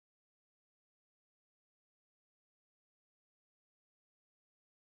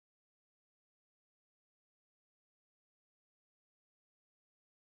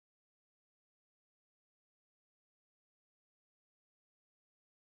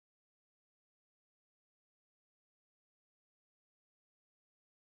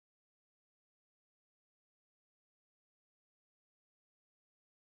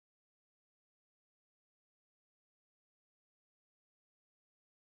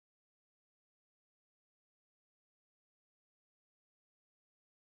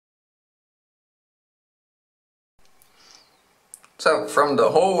So from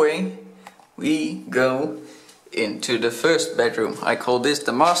the hallway we go into the first bedroom. I call this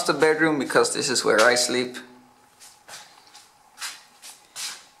the master bedroom because this is where I sleep.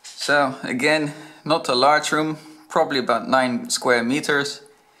 So again, not a large room, probably about 9 square meters,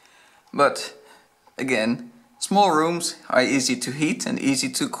 but again, small rooms are easy to heat and easy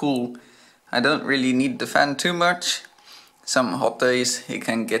to cool. I don't really need the fan too much. Some hot days it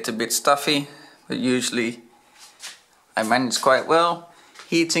can get a bit stuffy, but usually I manage quite well.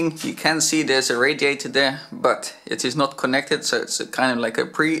 Heating, you can see there's a radiator there, but it is not connected, so it's kind of like a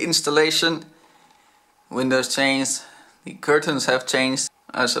pre-installation. Windows changed, the curtains have changed,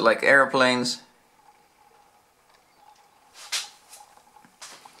 also like airplanes.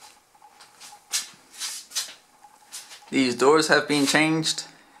 These doors have been changed.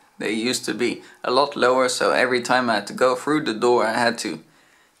 They used to be a lot lower, so every time I had to go through the door I had to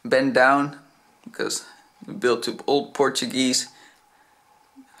bend down because we built to old Portuguese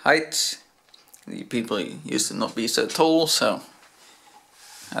heights. The people used to not be so tall, so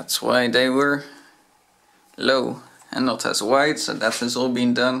that's why they were low and not as wide, so that has all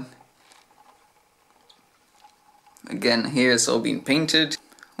been done. Again, here it's all been painted.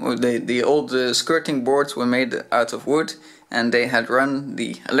 The old skirting boards were made out of wood, and they had run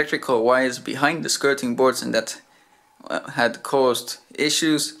the electrical wires behind the skirting boards, and that had caused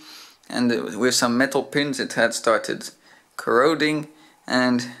issues, and with some metal pins it had started corroding,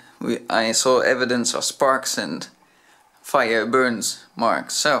 and I saw evidence of sparks and fire burns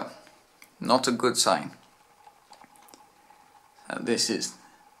marks, so not a good sign. So this is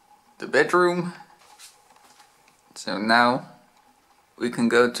the bedroom. So now we can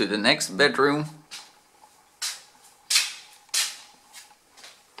go to the next bedroom.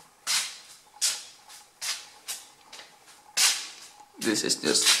 This is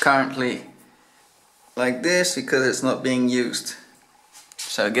just currently like this because it's not being used.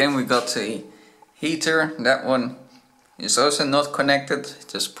 So again, we got a heater. That one is also not connected,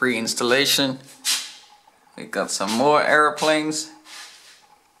 just pre-installation. We got some more airplanes.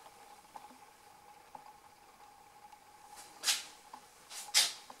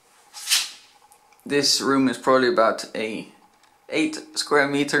 This room is probably about a 8 square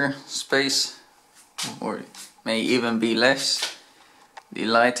meter space, or may even be less. The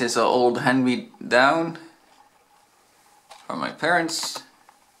light is an old hand-me-down from my parents.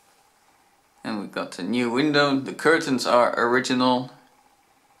 And we got a new window. The curtains are original.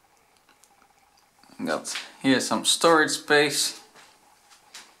 Got here some storage space,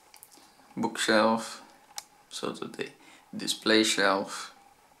 bookshelf, sort of the display shelf.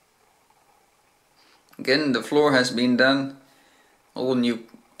 Again, the floor has been done, all new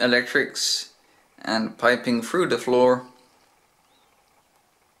electrics and piping through the floor.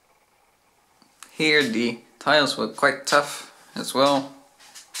 Here the tiles were quite tough as well.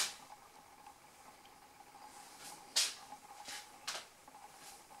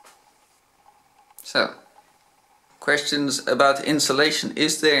 So, questions about insulation.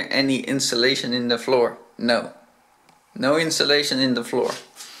 Is there any insulation in the floor? No. No insulation in the floor.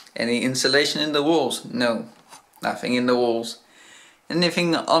 Any insulation in the walls? No. Nothing in the walls.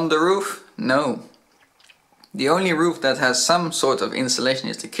 Anything on the roof? No. The only roof that has some sort of insulation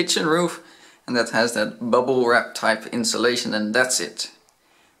is the kitchen roof, and that has that bubble wrap type insulation, and that's it.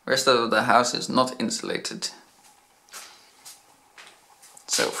 The rest of the house is not insulated.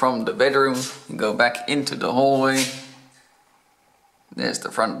 So from the bedroom you go back into the hallway. There's the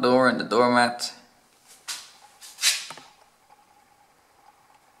front door and the doormat.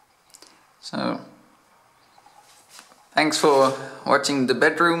 So thanks for watching the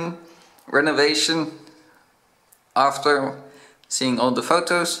bedroom renovation after seeing all the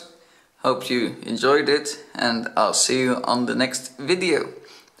photos. Hope you enjoyed it, and I'll see you on the next video.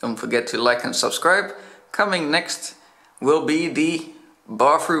 Don't forget to like and subscribe. Coming next will be the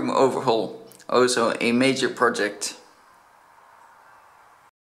bathroom overhaul, also a major project.